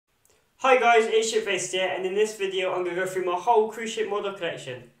Hi guys, it's Shipfaced here, and in this video I'm going to go through my whole cruise ship model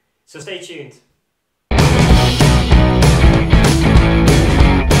collection, so stay tuned.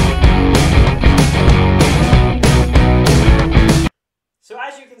 So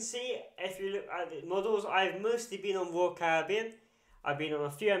as you can see, if you look at the models, I've mostly been on Royal Caribbean. I've been on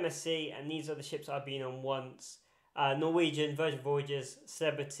a few MSC, and these are the ships I've been on once. Norwegian, Virgin Voyages,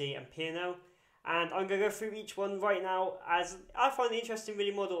 Celebrity and P&O. And I'm going to go through each one right now, as I find the interesting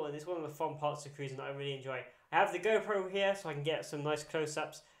really model, and it's one of the fun parts of cruising that I really enjoy. I have the GoPro here so I can get some nice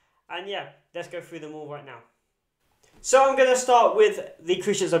close-ups, and yeah, let's go through them all right now. So I'm going to start with the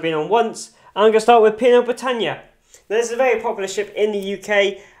cruise ships I've been on once, and I'm going to start with P&O Britannia. Now this is a very popular ship in the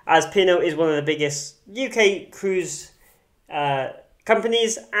UK, as P&O is one of the biggest UK cruise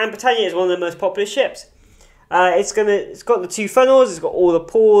companies, and Britannia is one of the most popular ships. It's got the two funnels, it's got all the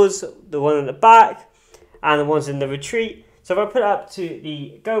pores, the one in the back, and the ones in the retreat. So if I put it up to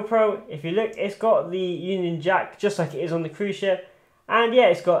the GoPro, if you look, it's got the Union Jack, just like it is on the cruise ship. And yeah,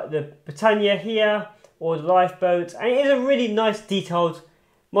 it's got the Britannia here, or the lifeboats, and it is a really nice detailed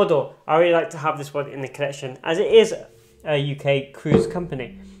model. I really like to have this one in the collection, as it is a UK cruise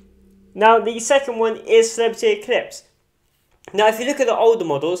company. Now the second one is Celebrity Eclipse. Now if you look at the older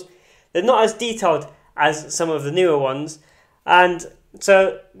models, they're not as detailed as some of the newer ones, and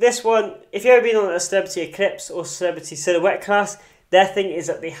so this one, if you've ever been on a Celebrity Eclipse or Celebrity Silhouette class, their thing is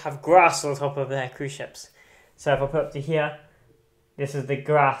that they have grass on top of their cruise ships. So if I put up to here, this is the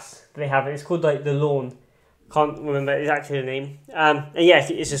grass they have. It's called like the lawn. Can't remember exactly the name. And yeah,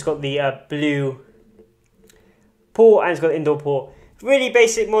 it's just got the blue pool, and it's got the indoor pool. Really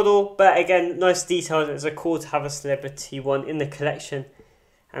basic model, but again, nice details. It's a cool to have a Celebrity one in the collection,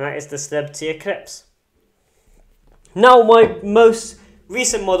 and that is the Celebrity Eclipse. Now my most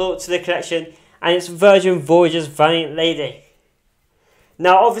recent model to the collection, and it's Virgin Voyages Valiant Lady.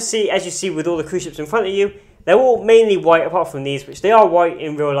 Now obviously, as you see with all the cruise ships in front of you, they're all mainly white apart from these, which they are white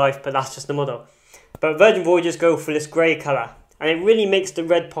in real life, but that's just the model. But Virgin Voyages go for this grey colour, and it really makes the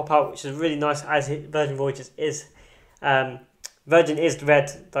red pop out, which is really nice, as Virgin Voyages is. Virgin is red,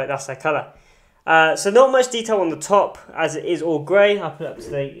 like that's their colour. So not much detail on the top, as it is all grey. I'll put it up to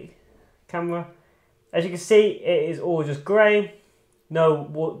the camera. As you can see, it is all just grey, no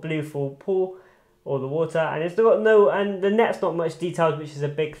blue for pool or the water, and it's got and the net's not much detailed, which is a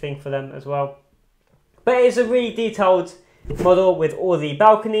big thing for them as well. But it's a really detailed model with all the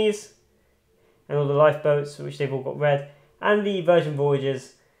balconies and all the lifeboats, which they've all got red, and the Virgin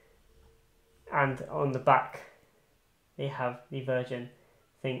Voyages, and on the back they have the Virgin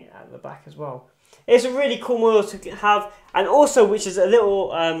thing at the back as well. It's a really cool model to have, and also, which is a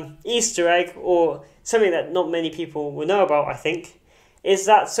little Easter egg, or something that not many people will know about, I think, is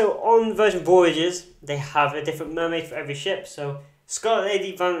that so on Virgin Voyages they have a different mermaid for every ship. So Scarlet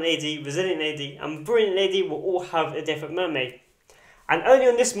Lady, Valiant Lady, Resilient Lady and Brilliant Lady will all have a different mermaid. And only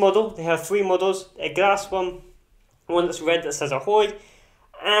on this model they have three models: a glass one that's red that says Ahoy,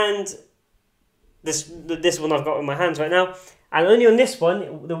 and this one I've got in my hands right now. And only on this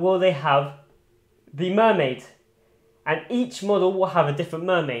one will they have the mermaid, and each model will have a different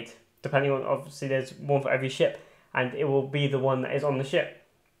mermaid, depending on, obviously there's one for every ship, and it will be the one that is on the ship.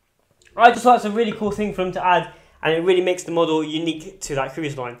 I just thought it's a really cool thing for them to add, and it really makes the model unique to that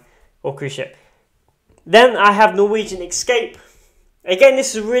cruise line or cruise ship. Then I have Norwegian Escape. Again,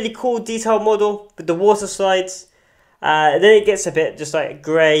 this is a really cool detailed model with the water slides. Then it gets a bit just like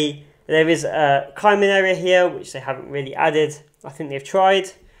grey. There is a climbing area here, which they haven't really added. I think they've tried.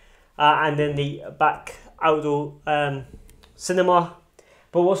 And then the back outdoor cinema.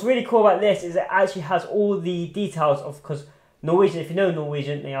 But what's really cool about this is it actually has all the details of, because Norwegian, if you know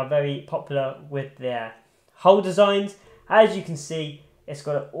Norwegian, they are very popular with their hull designs. As you can see, it's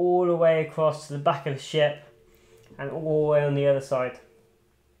got it all the way across to the back of the ship and all the way on the other side.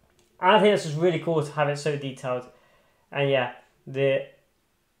 And I think this is really cool to have it so detailed. And yeah,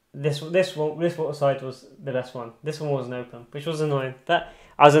 this water side was the best one. This one wasn't open, which was annoying, but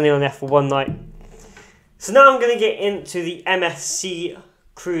I was only on there for one night. So now I'm going to get into the MSC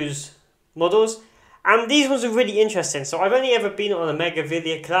cruise models, and these ones are really interesting. So I've only ever been on a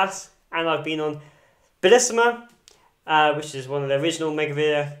Megavilia class, and I've been on Bellissima, which is one of the original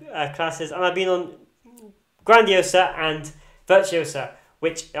Megavilia classes, and I've been on Grandiosa and Virtuosa,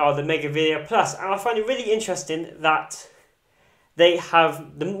 which are the Megavilia Plus. And I find it really interesting that they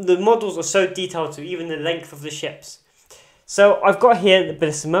have the models are so detailed to even the length of the ships. So I've got here the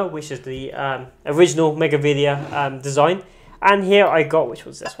Bellissima, which is the original Megavilia design, and here I got, which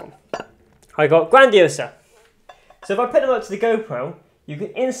was this one, I got Grandiosa. So if I put them up to the GoPro, you can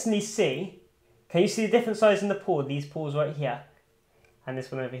instantly see, can you see the different size in the pool, these pools right here, and this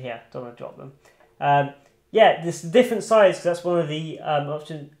one over here. Don't want to drop them. Yeah, this different size, because that's one of the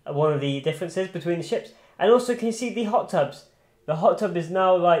one of the differences between the ships. And also, can you see the hot tubs? The hot tub is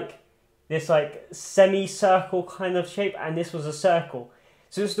now like this like semi-circle kind of shape, and this was a circle.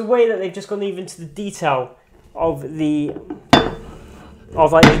 So it's the way that they've just gone even to the detail of the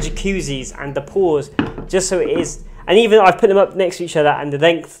like the jacuzzis and the pores, just so it is. And even I've put them up next to each other, and the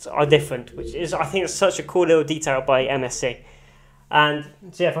lengths are different, which is, I think, it's such a cool little detail by MSC. And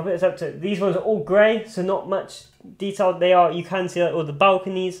so yeah, if I put this up to, these ones are all grey, so not much detail. They are, you can see like all the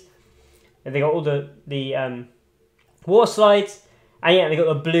balconies, and they got all the water slides, and yeah, they got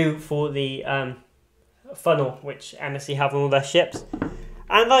the blue for the funnel, which MSC have on all their ships.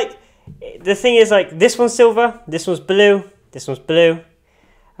 And like, the thing is, like, this one's silver, this one's blue,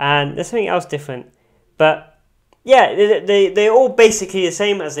 and there's something else different. But yeah, they're all basically the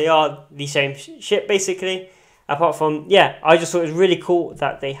same, as they are the same ship basically. Apart from, yeah, I just thought it was really cool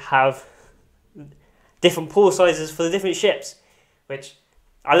that they have different pore sizes for the different ships, which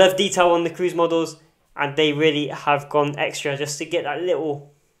I love detail on the cruise models, and they really have gone extra just to get that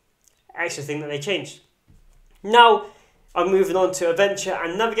little extra thing that they changed. Now, I'm moving on to Adventure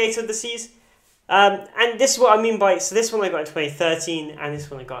and Navigator of the Seas. And this is what I mean by, so this one I got in 2013, and this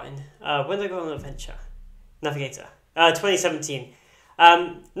one I got in, when did I go on Adventure? Navigator, 2017.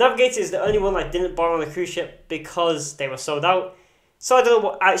 Navigator is the only one I didn't buy on a cruise ship because they were sold out. So I don't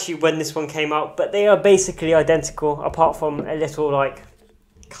know actually when this one came out, but they are basically identical apart from a little like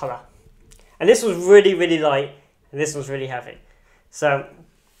colour. And this was really, really light, and this was really heavy. So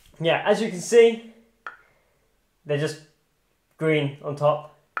yeah, as you can see, they're just green on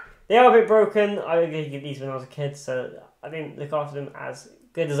top. They are a bit broken. I did get these when I was a kid, so I didn't look after them as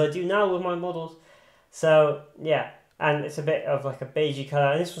good as I do now with my models. So yeah. And it's a bit of like a beigey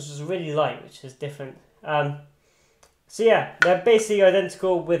colour, and this was just really light, which is different. So yeah, they're basically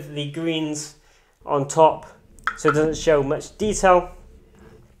identical with the greens on top, so it doesn't show much detail.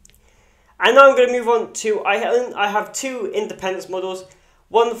 And now I'm going to move on to, I have two Independence models,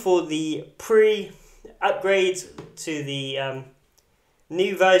 one for the pre-upgrade to the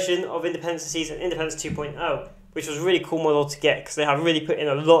new version of Independence of the Seas and Independence 2.0, which was a really cool model to get because they have really put in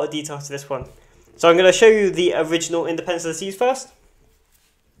a lot of detail to this one. So I'm going to show you the original Independence of the Seas first.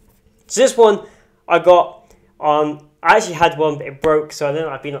 So this one I got on, I actually had one but it broke, so I don't know,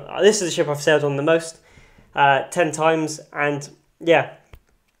 I've been on, this is the ship I've sailed on the most, 10 times, and yeah.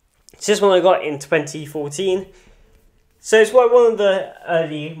 So this one I got in 2014. So it's one of the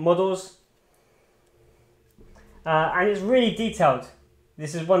early models, and it's really detailed.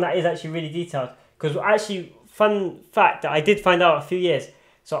 This is one that is actually really detailed, because actually, fun fact that I did find out a few years.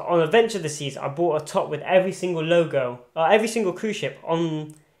 So on Adventure of the Seas, I bought a top with every single logo, every single cruise ship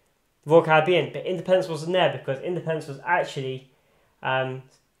on Royal Caribbean, but Independence wasn't there because Independence was actually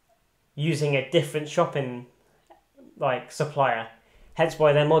using a different shopping supplier. Hence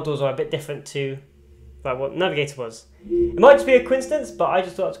why their models are a bit different to what Navigator was. It might just be a coincidence, but I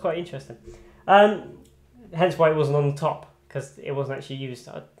just thought it was quite interesting. Hence why it wasn't on the top, because it wasn't actually used.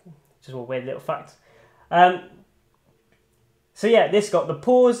 Just all weird little facts. So yeah, this got the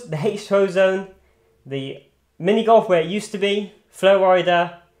pause, the H2O zone, the mini golf where it used to be, flow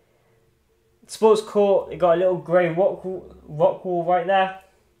rider, sports court. It got a little grey rock wall right there,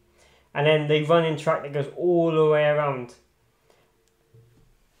 and then the running track that goes all the way around.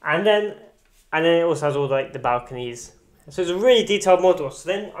 And then it also has all like the balconies. So it's a really detailed model. So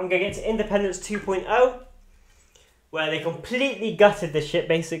then I'm gonna get to Independence 2.0, where they completely gutted the ship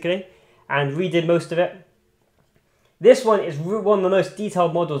basically and redid most of it. This one is one of the most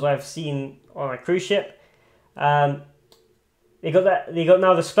detailed models I've seen on a cruise ship. They got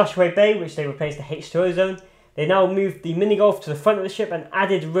now the splashaway bay, which they replaced the H2O zone. They now moved the mini golf to the front of the ship and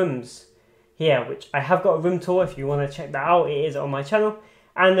added rooms here, which I have got a room tour if you want to check that out. It is on my channel.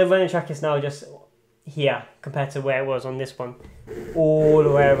 And the running track is now just here compared to where it was on this one, all the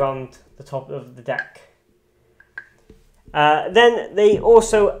way around the top of the deck. Then they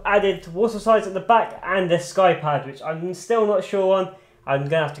also added water slides at the back and the sky pad, which I'm still not sure on. I'm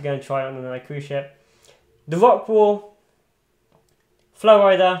going to have to go and try it on another cruise ship. The rock wall, flow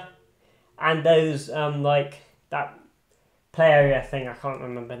rider, and those that play area thing. I can't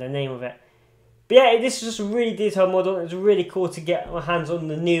remember the name of it. But yeah, this is just a really detailed model. It's really cool to get my hands on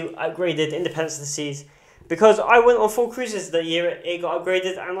the new upgraded Independence of the Seas, because I went on 4 cruises that year it got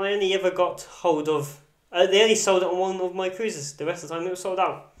upgraded, and I only ever got hold of. They only sold it on one of my cruises. The rest of the time it was sold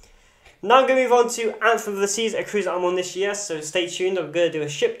out. Now I'm going to move on to Anthem of the Seas, a cruise that I'm on this year, so stay tuned. I'm going to do a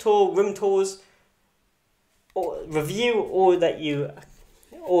ship tour, room tours, or review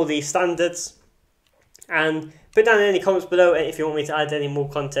all the standards, and Put down in any comments below if you want me to add any more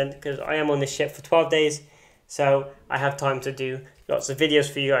content, because I am on this ship for 12 days, so I have time to do lots of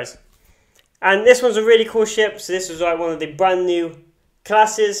videos for you guys. And this one's a really cool ship, so this was like one of the brand new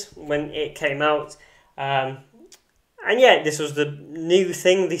classes when it came out. And yeah, this was the new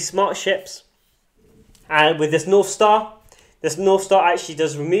thing, the smart ships. And with this North Star actually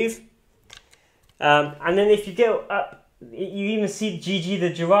does remove. And then if you go up, you even see Gigi the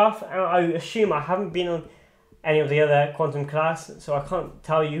giraffe. I assume, I haven't been on any of the other quantum class, so I can't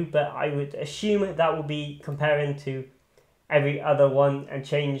tell you, but I would assume that will be comparing to every other one and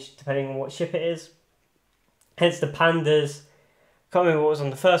change depending on what ship it is. Hence the pandas. Can't remember what was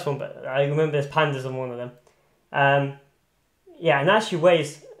on the first one, but I remember there's pandas on one of them. Yeah, and actually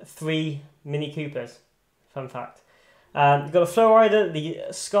weighs 3 Mini Coopers. Fun fact. You've got the Flow Rider, the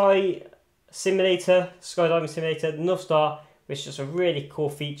Sky Simulator, Skydiving Simulator, the North Star, which is just a really cool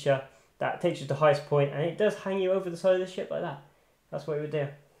feature that takes you to the highest point, and it does hang you over the side of the ship like that. That's what it would do.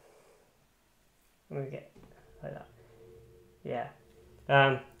 Let me get like that. Yeah.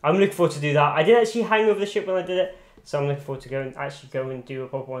 I'm looking forward to do that. I did actually hang over the ship when I did it, so I'm looking forward to go and do a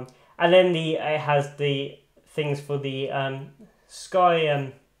proper one. And then it has the things for the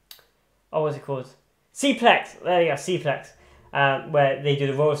Sky. Oh, what's it called? Seaplex. There you go, Seaplex. Where they do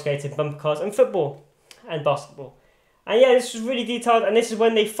the roller skating, bumper cars, and football and basketball. And yeah, this was really detailed, and this is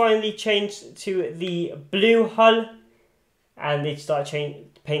when they finally changed to the blue hull, and they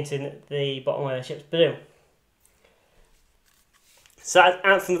started painting the bottom of the ships blue. So that's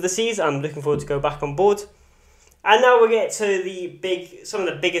Anthem of the Seas. I'm looking forward to go back on board. And now we'll get to some of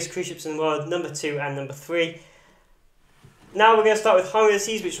the biggest cruise ships in the world, number 2 and number 3. Now we're going to start with Harmony of the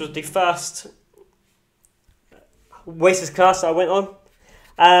Seas, which was the first Oasis class that I went on.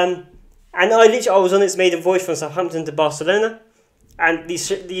 And I was on its maiden voyage from Southampton to Barcelona, and these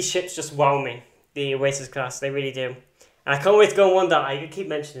ships just wow me. The Oasis class, they really do. And I can't wait to go on Wonder. I keep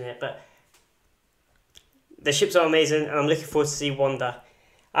mentioning it, but the ships are amazing, and I'm looking forward to see Wonder.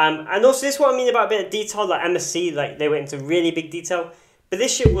 And also, this is what I mean about a bit of detail, like MSC, like they went into really big detail. But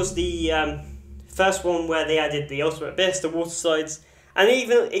this ship was the first one where they added the Ultimate Abyss, the water slides, and they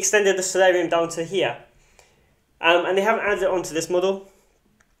even extended the solarium down to here. And they haven't added it onto this model.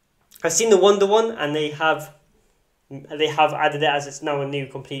 I've seen the Wonder one, and they have added it as it's now a new,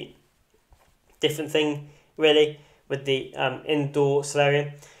 complete, different thing, really, with the indoor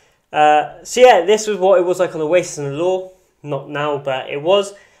solarium. So yeah, this was what it was like on Oasis and Allure. Not now, but it was.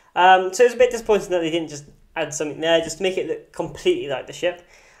 So it was a bit disappointing that they didn't just add something there, just to make it look completely like the ship.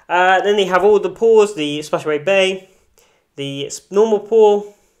 Then they have all the pools, the Splashaway Bay, the normal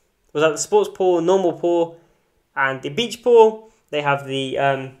pool, was that the sports pool, normal pool, and the beach pool. They have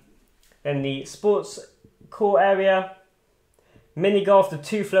the then the sports core area, mini golf, the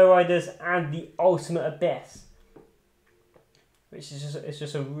 2 flow riders, and the Ultimate Abyss, which is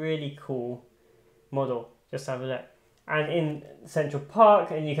just a really cool model. Just have a look. And in Central Park,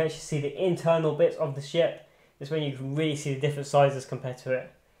 and you can actually see the internal bits of the ship. This is when you can really see the different sizes compared to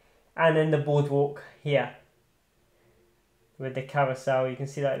it. And then the boardwalk here with the carousel. You can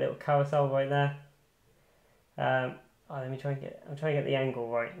see that little carousel right there. I'm trying to get the angle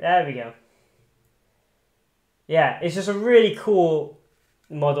right. There we go. Yeah, it's just a really cool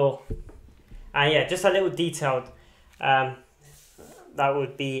model. And yeah, just a little detailed. That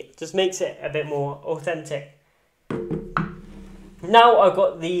would be, just makes it a bit more authentic. Now I've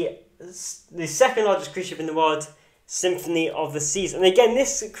got the second largest cruise ship in the world, Symphony of the Seas. And again,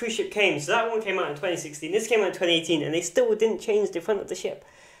 this cruise ship so that one came out in 2016, this came out in 2018, and they still didn't change the front of the ship.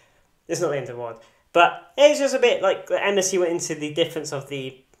 It's not the end of the world. But it's just a bit like the MSC went into the difference of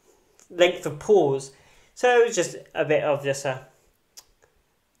the length of pause. So it was just a bit of just a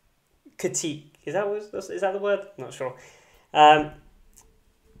critique. Is that the word? I'm not sure.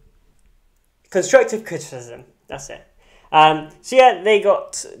 Constructive criticism. That's it. So yeah, they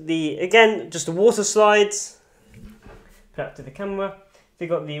got just the water slides. Put up to the camera. They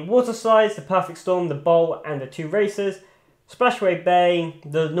got the water slides, the Perfect Storm, the Bowl, and the 2 racers. Splashaway Bay,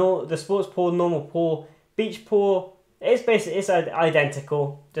 the sports pool, normal pool, beach pool. It's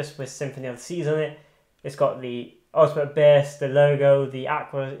identical, just with Symphony of the Seas on it. It's got the Ultimate Abyss, the logo, the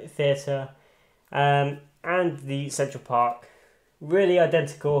Aqua Theatre, and the Central Park. Really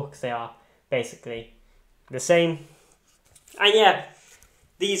identical, because they are basically the same. And yeah,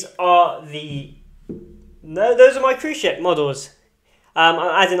 those are my cruise ship models. I'm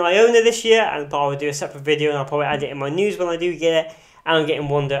adding Iona this year, but I will do a separate video, and I'll probably add it in my news when I do get it. And I'm getting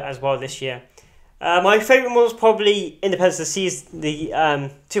Wonder as well this year. My favourite model is probably Independence of the Seas, the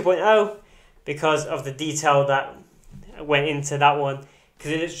 2.0, because of the detail that went into that one,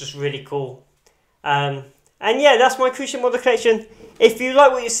 because it is just really cool. And And yeah, that's my cruise ship model collection. If you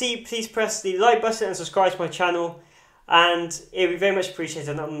like what you see, please press the like button and subscribe to my channel. And it would be very much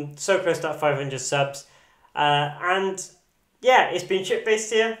appreciated. I'm so close to that 500 subs. And yeah, it's been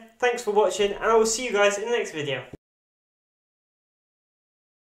Shipbased here. Thanks for watching, and I will see you guys in the next video.